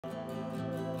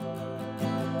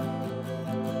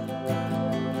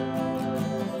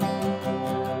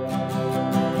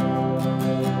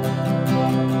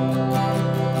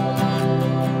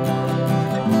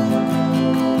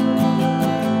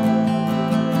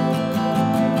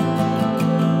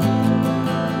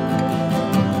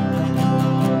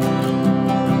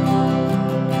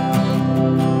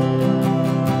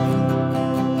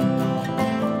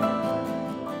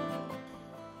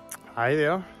Hi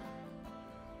there.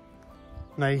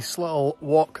 Nice little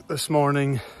walk this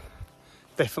morning.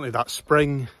 Definitely that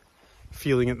spring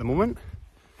feeling at the moment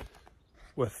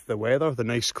with the weather, the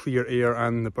nice clear air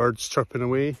and the birds chirping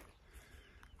away.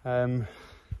 Very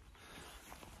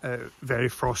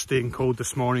frosty and cold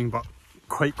this morning, but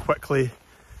quite quickly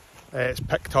it's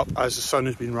picked up as the sun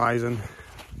has been rising.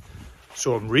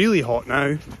 So I'm really hot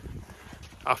now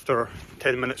after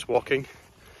 10 minutes walking,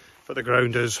 but the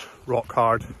ground is rock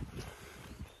hard.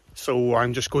 So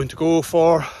I'm just going to go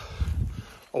for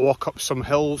a walk up some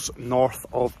hills north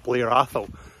of Blair Athol.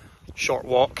 Short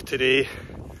walk today.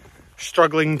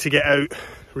 Struggling to get out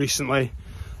recently,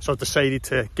 so I've decided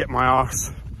to get my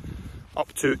arse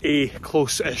up to a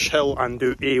close-ish hill and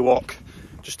do a walk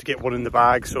just to get one in the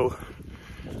bag. So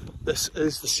this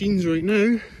is the scenes right now.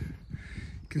 You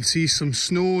can see some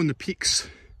snow on the peaks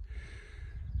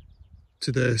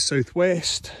to the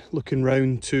southwest, looking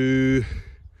round to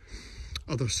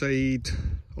other side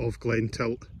of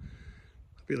Glentilt,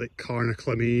 a bit like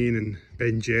Carnaclimane and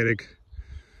Beinn,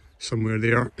 somewhere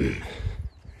there.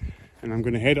 And I'm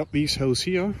going to head up these hills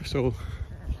here, so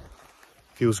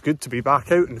feels good to be back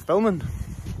out and filming.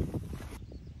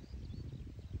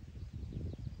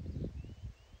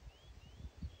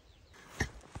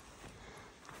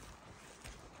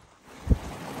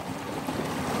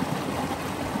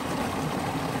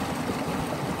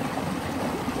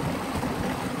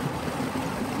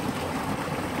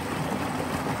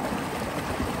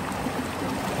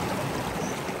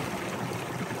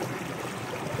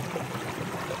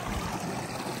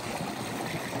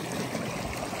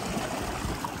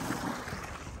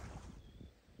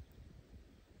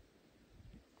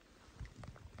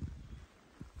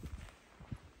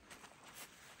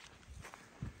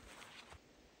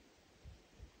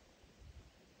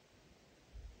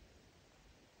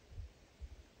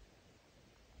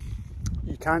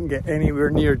 You can't get anywhere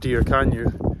near deer, can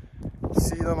you?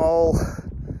 See them all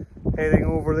heading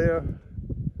over there.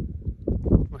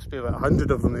 Must be about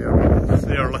 100 of them there.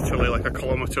 They are literally like a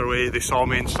kilometre away. They saw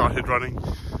me and started running.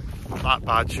 Not that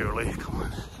bad surely, come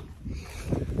on.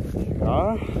 There you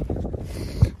are.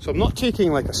 So I'm not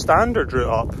taking like a standard route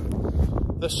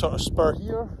up. This sort of spur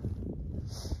here,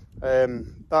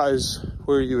 that is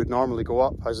where you would normally go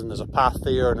up, as in there's a path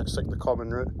there and it's like the common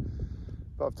route.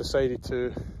 But I've decided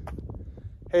to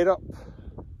head up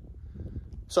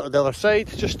sort of the other side,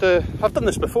 just to, I've done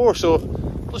this before, so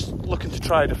just looking to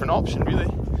try a different option really,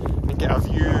 and get a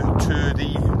view to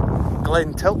the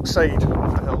Glentilt side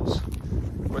of the hills,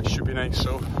 which should be nice.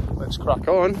 So let's crack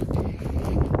on.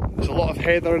 There's a lot of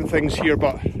heather and things here,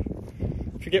 but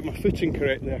if I get my footing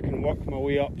correctly I can work my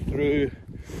way up through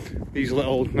these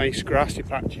little nice grassy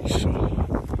patches.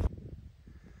 So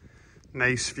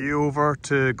nice view over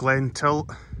to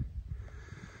Glentilt.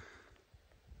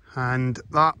 And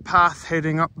that path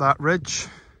heading up that ridge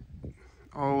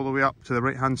all the way up to the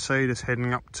right hand side is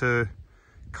heading up to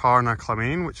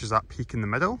Carnaclimane, which is that peak in the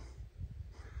middle.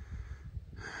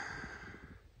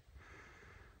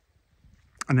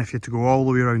 And if you had to go all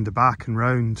the way around the back and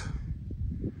round,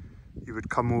 you would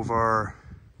come over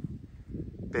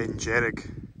Beinn,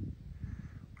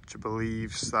 which I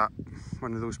believe is that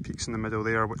one of those peaks in the middle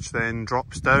there, which then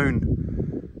drops down.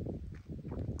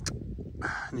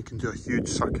 And you can do a huge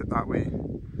circuit that way.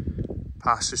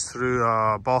 Passes through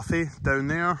a bothy down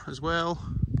there as well.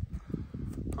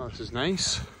 Oh, this is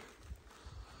nice.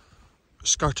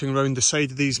 Skirting around the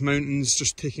side of these mountains,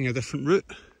 just taking a different route.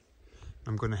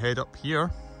 I'm going to head up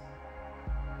here.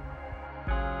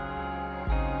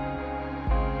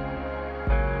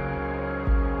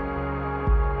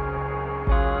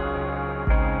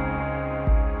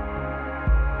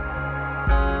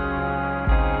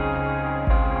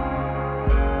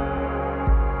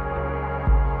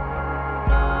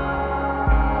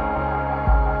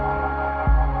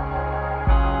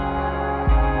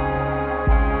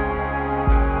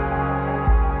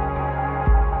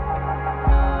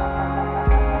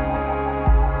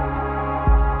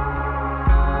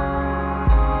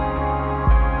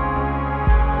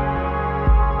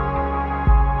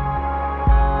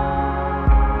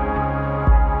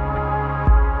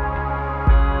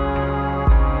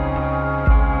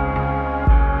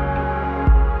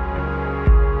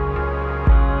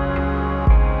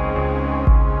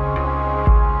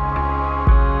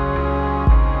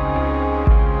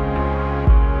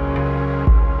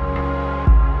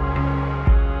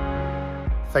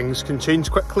 Things can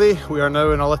change quickly. We are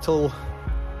now in a little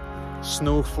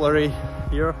snow flurry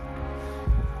here,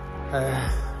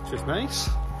 which is nice.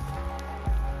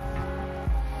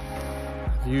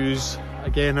 Views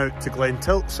again out to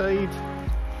Glentilt side.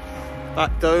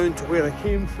 back down to where I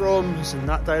came from, is in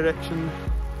that direction,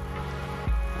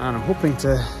 and I'm hoping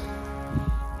to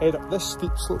head up this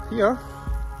steep slope here.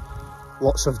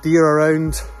 Lots of deer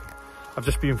around. I've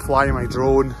just been flying my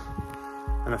drone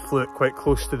and I flew it quite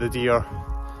close to the deer,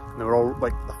 and there were all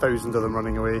like 1,000 of them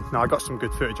running away. Now I got some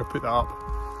good footage, I'll put that up.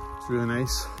 It's really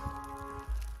nice.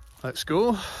 Let's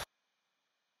go.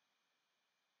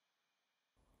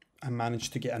 I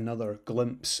managed to get another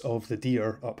glimpse of the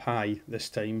deer up high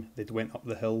this time. They'd went up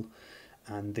the hill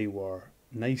and they were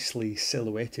nicely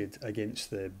silhouetted against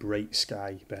the bright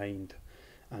sky behind.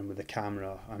 And with the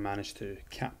camera I managed to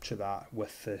capture that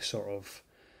with the sort of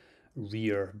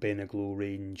rear Beinn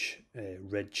range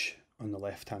ridge on the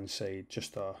left hand side.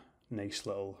 Just a nice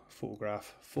little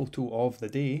photo of the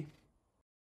day.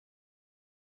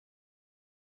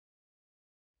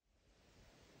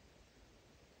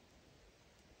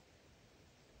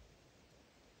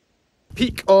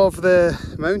 Peak of the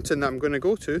mountain that I'm going to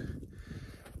go to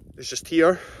is just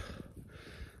here.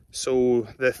 So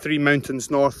the 3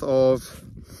 mountains north of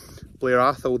Blair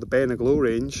Athol, the Beinn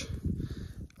range.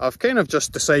 I've kind of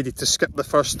just decided to skip the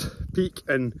first peak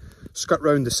and skirt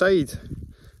round the side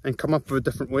and come up with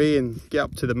a different way and get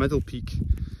up to the middle peak,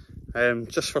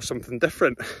 just for something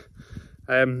different.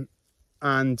 And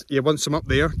yeah, once I'm up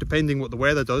there, depending what the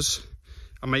weather does,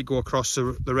 I might go across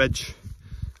the ridge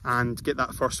and get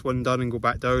that first one done and go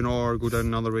back down, or go down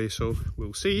another way, so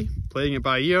we'll see. Playing it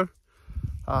by ear.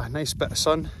 Nice bit of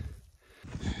sun.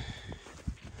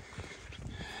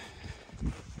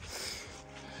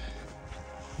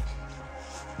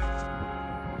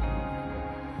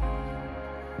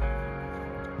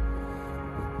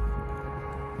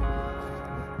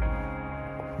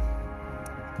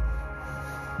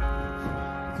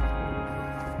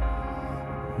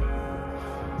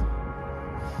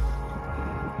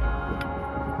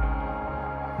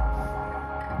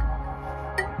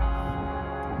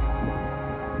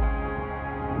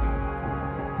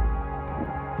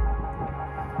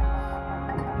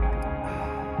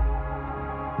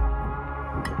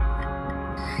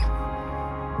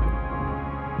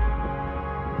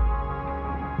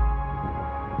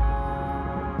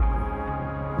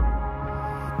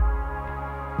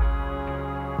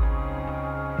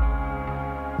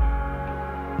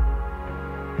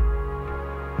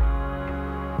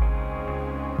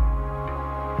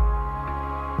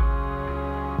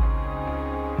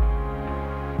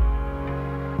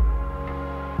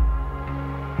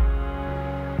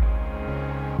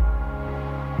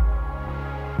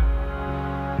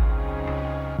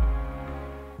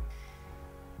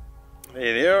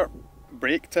 Hey there,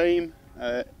 break time.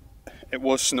 It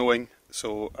was snowing,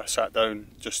 so I sat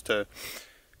down just to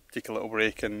take a little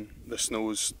break, and the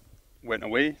snows went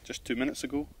away just 2 minutes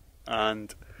ago,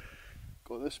 and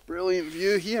got this brilliant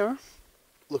view here,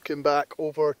 looking back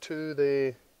over to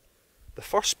the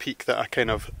first peak that I kind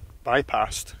of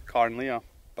bypassed, Carnlea,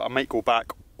 but I might go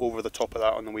back over the top of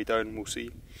that on the way down, we'll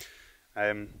see.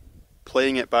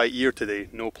 Playing it by ear today,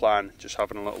 no plan, just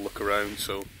having a little look around,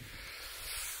 so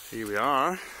here we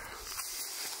are.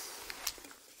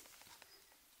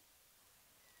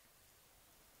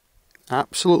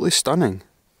 Absolutely stunning.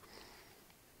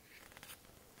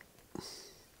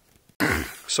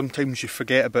 Sometimes you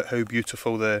forget about how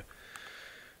beautiful the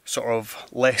sort of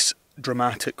less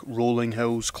dramatic rolling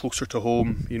hills closer to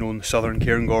home, you know, in the southern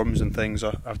Cairngorms and things.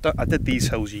 I did these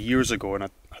hills years ago, and I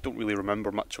don't really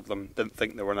remember much of them. Didn't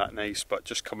think they were that nice, but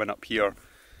just coming up here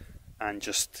and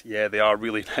just, yeah, they are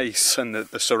really nice, and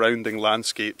the surrounding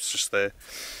landscapes, just the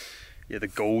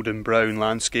golden brown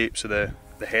landscapes of the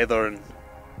heather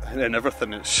and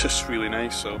everything, it's just really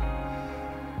nice, so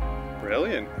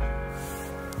brilliant.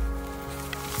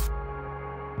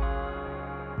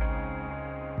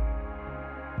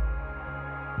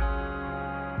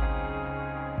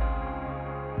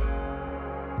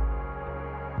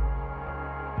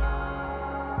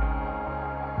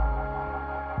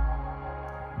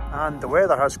 And the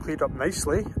weather has cleared up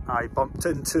nicely. I bumped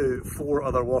into 4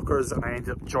 other walkers and I ended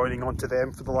up joining onto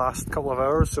them for the last couple of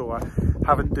hours, so I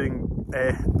haven't been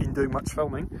doing much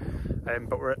filming.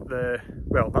 But we're at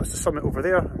that's the summit over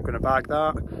there. I'm going to bag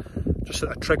that, just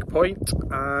at a trig point,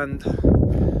 and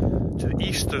to the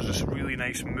east there's this really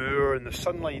nice moor, and the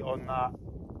sunlight on that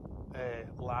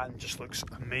land just looks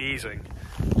amazing.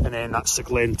 And then that's the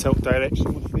Glen Tilt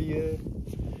direction with the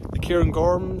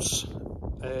Cairngorms,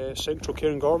 central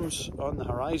Cairngorms on the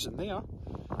horizon there.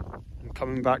 And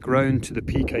coming back round to the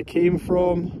peak I came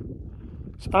from.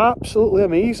 It's absolutely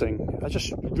amazing. I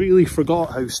just really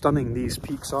forgot how stunning these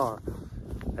peaks are.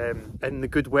 In the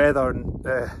good weather, and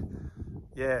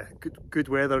yeah, good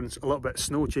weather and a little bit of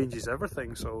snow changes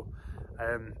everything. So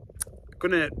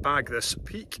Gonna bag this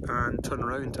peak and turn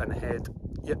around and head,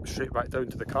 yep, straight back down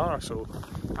to the car, so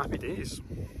happy days.